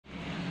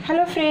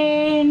Hello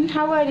friend,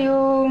 how are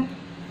you?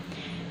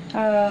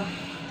 Uh,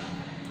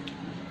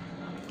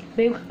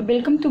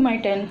 Welcome to my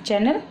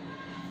channel.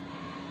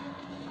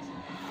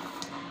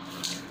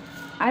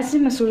 आज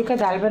मैं मसूर का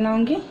दाल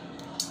बनाऊंगी।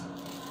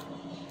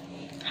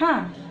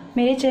 हाँ,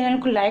 मेरे चैनल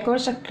को लाइक और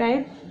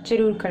सब्सक्राइब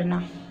जरूर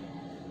करना।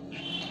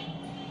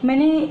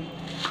 मैंने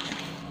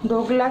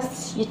 2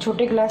 गिलास, ये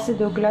छोटे गिलास से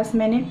 2 गिलास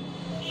मैंने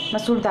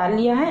मसूर दाल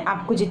लिया है।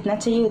 आपको जितना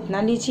चाहिए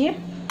उतना लीजिए।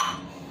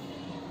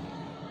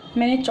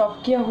 मैंने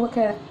चॉप किया हुआ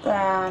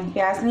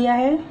प्याज लिया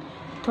है,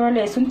 थोड़ा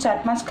लहसुन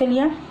 4-5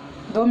 कलियाँ,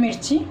 2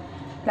 मिर्ची,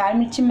 लाल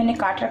मिर्ची मैंने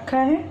काट रखा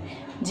है,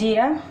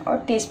 जीरा और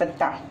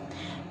तेज़पत्ता।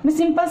 मैं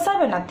सिंपल सा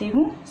बनाती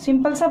हूँ,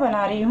 सिंपल सा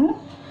बना रही हूँ।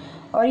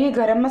 और ये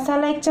गरम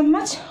मसाला 1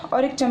 चम्मच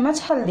और 1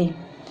 चम्मच हल्दी।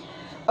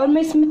 और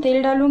मैं इसमें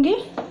तेल डालूँगी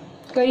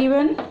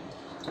करीबन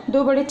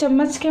 2 बड़े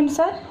चम्मच के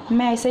अनुसार।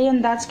 मैं ऐसे ही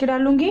अंदाज के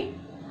डालूँगी।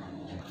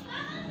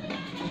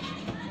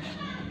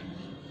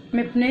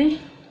 मैं अपने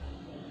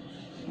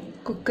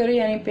कुकर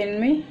यानी पैन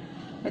में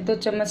 2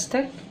 चम्मच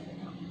तक,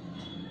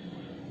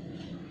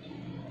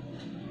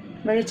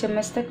 बड़े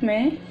चम्मच तक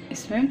मैं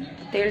इसमें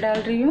तेल डाल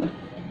रही हूँ।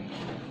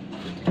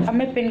 अब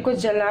मैं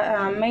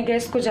मैं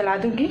गैस को जला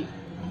दूँगी।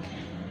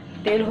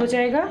 तेल हो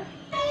जाएगा।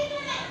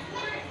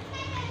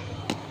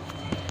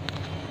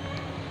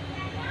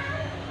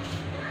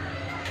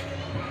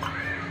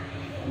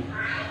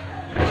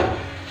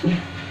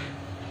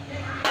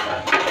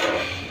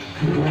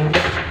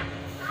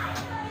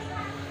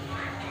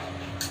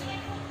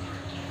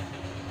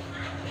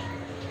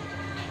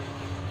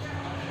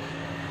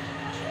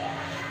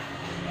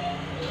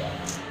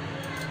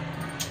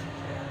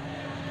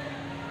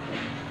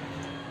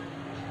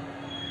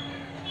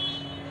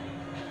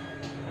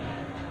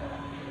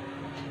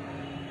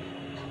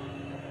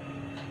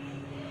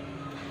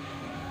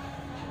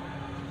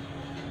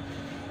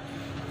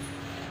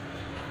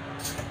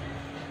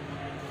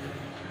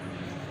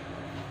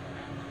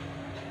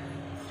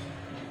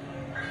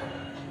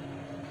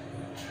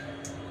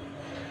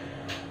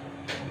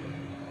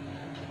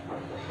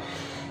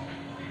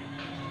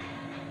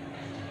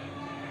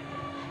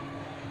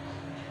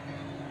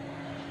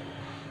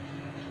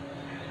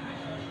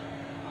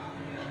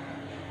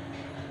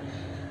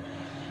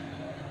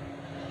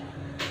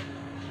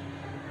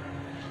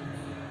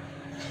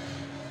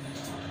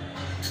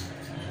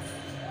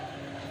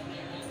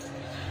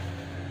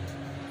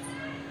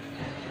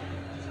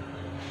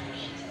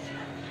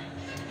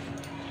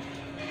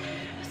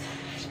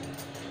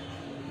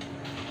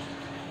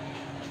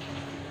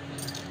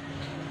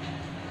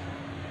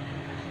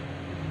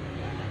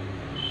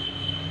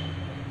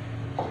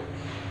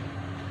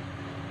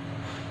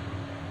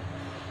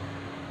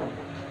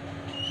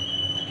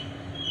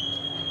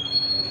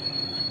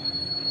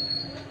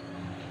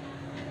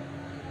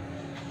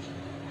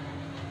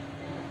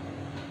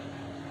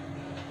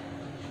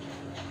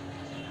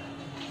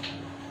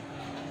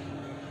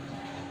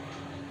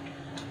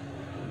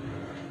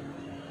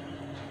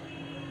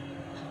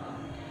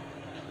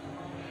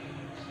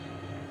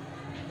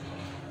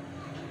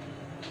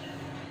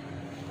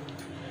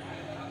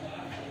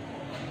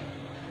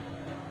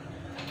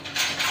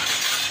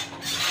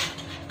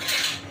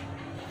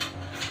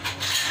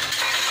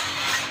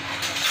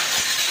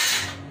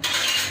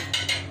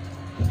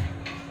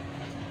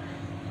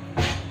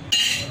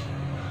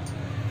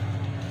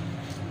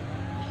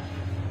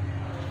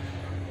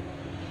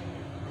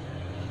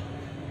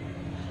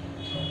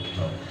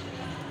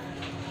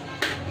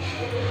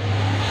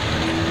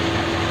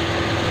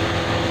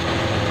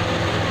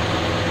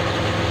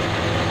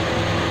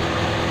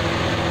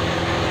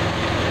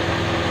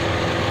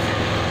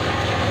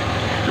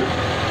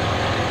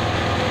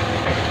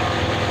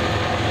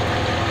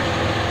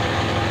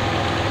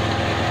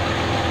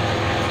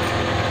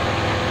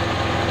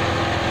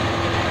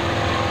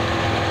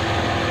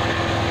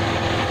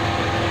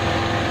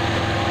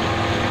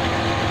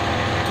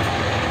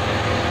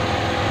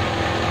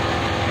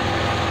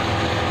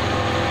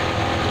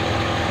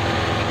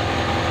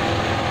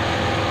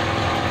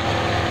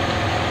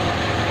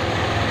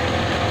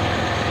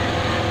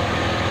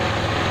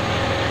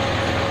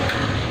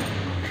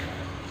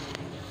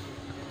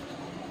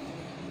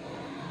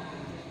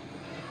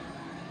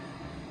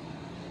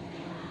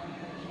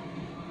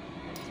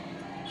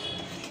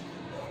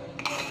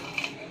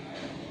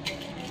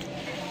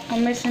 अब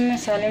मैं इसमें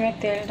मसाले में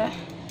तेल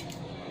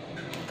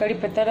कड़ी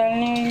पत्ता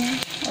डालने हुई है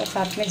और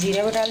साथ में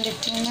जीरा भी डाल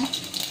देती हूँ। मैं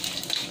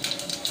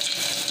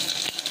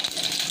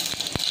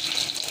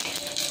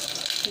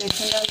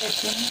लहसुन डाल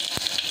देती हूँ,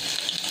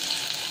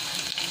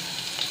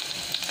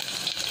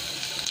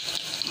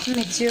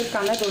 मिर्ची और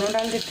कांदा दोनों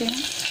डाल देती हूँ।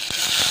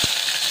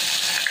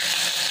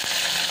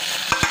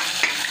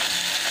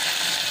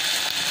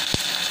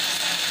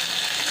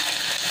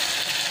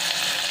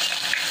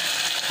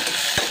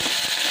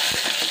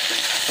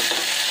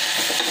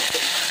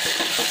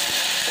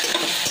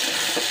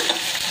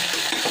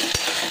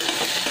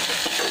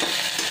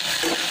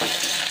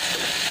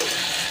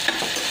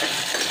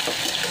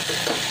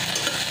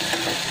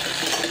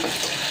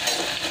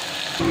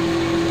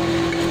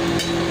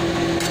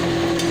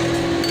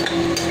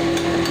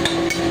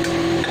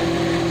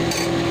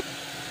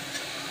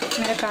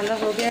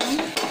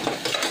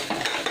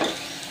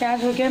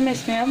 प्याज हो गया, मैं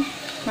इसमें अब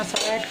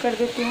मसाला ऐड कर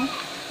देती हूँ।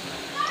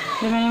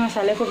 जो मैंने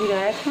मसाले को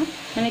भिगाया था,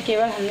 मैंने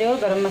केवल हल्दी और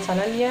गरम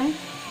मसाला लिया है।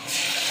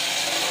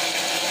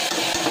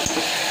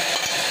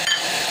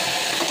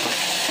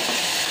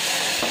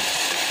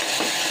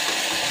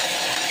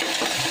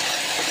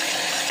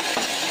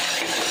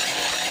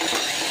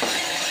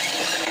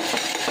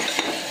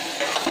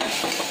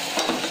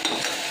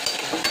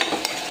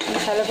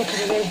 मसाला को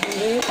थोड़ी देर भून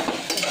लीजिए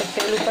जब तक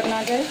तेल ऊपर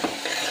ना जाए।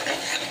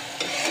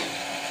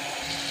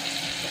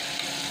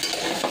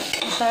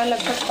 मसाला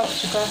लगभग पक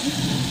चुका है,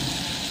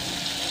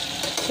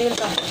 तेल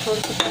काफ़ी छोड़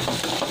चुका है।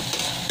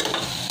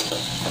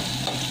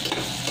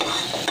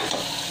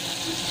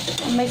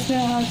 मैं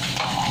इसमें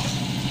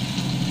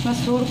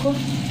मसूर को,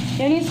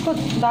 यानी इसको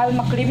दाल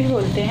मकड़ी भी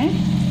बोलते हैं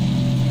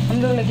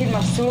हम लोग, लेकिन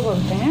मसूर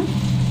बोलते हैं,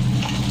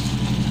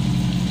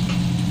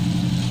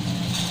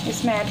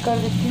 इसमें ऐड कर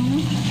देती हूँ।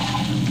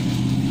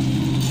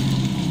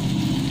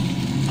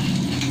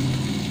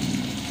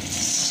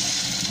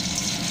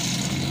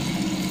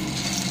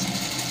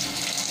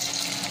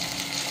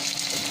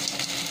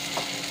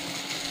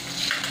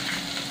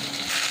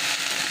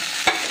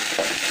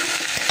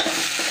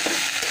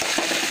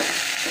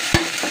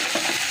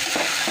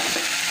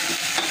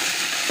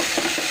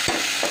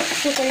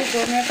 इसको करीब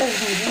 2 मिनट तक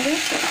भूनेंगे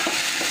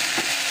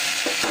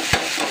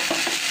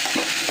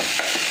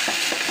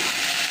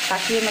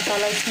ताकि ये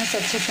मसाला इसमें से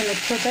अच्छे से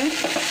मिक्स हो जाए।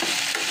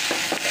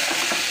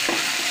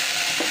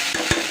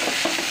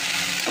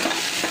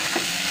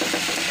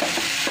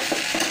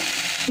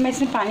 मैं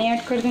इसमें पानी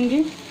ऐड कर दूंगी।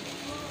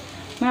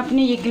 मैं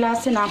अपने ये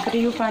गिलास से नाप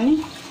रही हूँ पानी,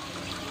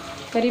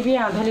 करीब ये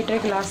आधा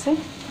लीटर गिलास है।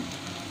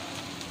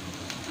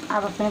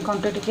 आप अपने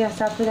क्वांटिटी के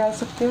हिसाब से डाल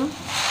सकते हो।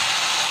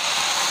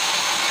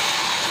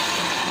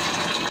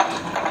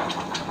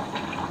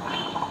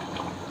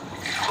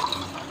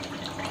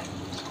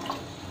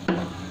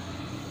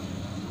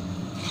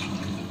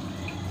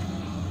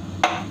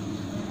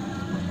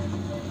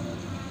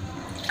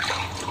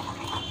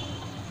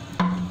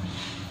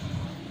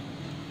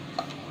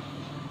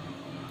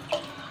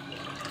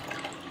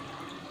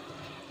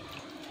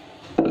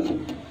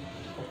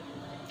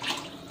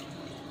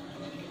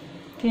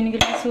 तीन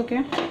गिलास हो गया।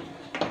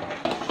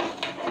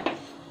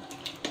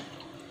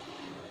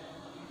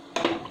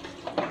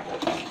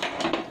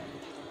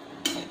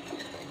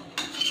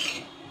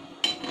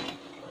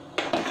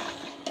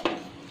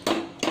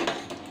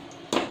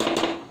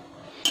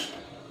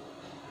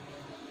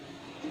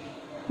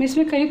 मैं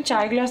इसमें करीब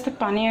 4 गिलास तक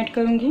पानी ऐड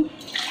करूंगी।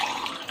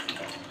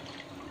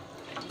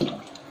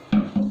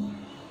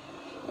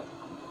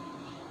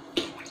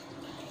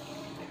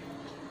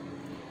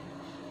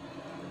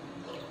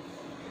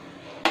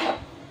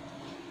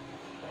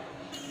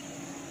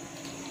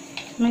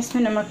 मैं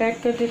इसमें नमक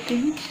ऐड कर देती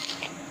हूँ।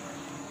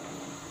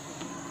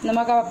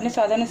 नमक आप अपने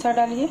स्वाद अनुसार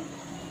डालिए।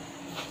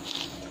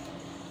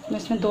 मैं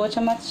इसमें 2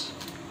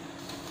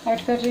 चम्मच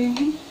ऐड कर रही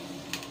हूँ।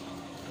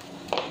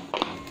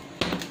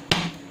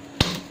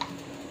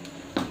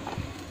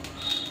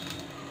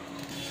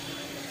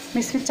 मैं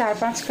इसमें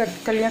 4-5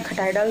 कलियाँ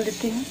खटाई डाल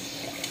देती हूँ।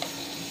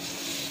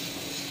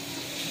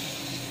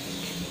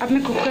 अब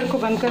मैं कुकर को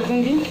बंद कर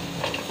दूँगी।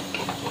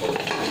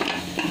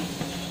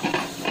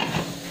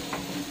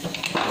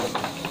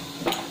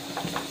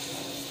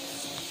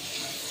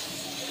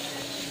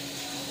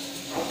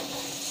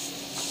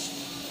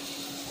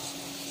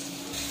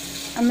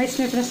 अब मैं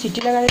इसमें अपना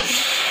सीटी लगा देती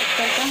हूँ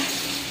कुकर का।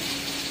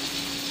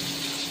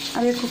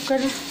 अब ये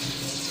कुकर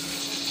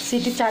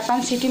सीटी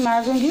 4-5 सीटी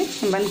मार दूँगी,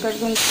 बंद कर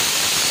दूँगी।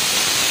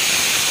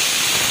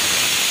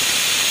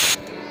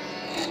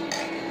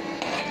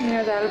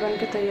 मेरा दाल बन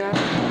के तैयार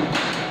है।